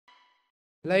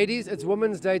Ladies, it's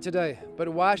Women's Day today, but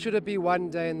why should it be one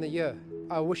day in the year?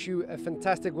 I wish you a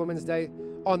fantastic Women's Day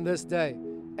on this day,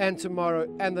 and tomorrow,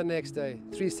 and the next day,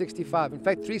 365. In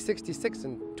fact, 366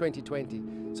 in 2020.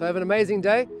 So have an amazing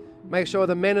day. Make sure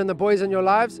the men and the boys in your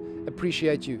lives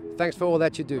appreciate you. Thanks for all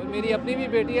that you do. Hi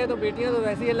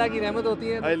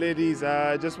ladies,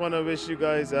 I just want to wish you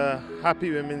guys a happy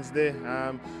Women's Day.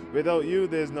 Without you,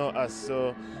 there's no us.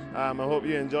 So I hope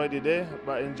you enjoyed your day,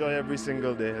 but enjoy every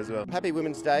single day as well. Happy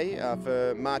Women's Day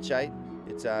for March 8.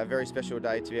 It's a very special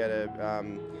day to be able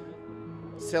to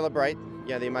celebrate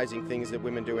the amazing things that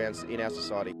women do in our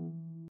society.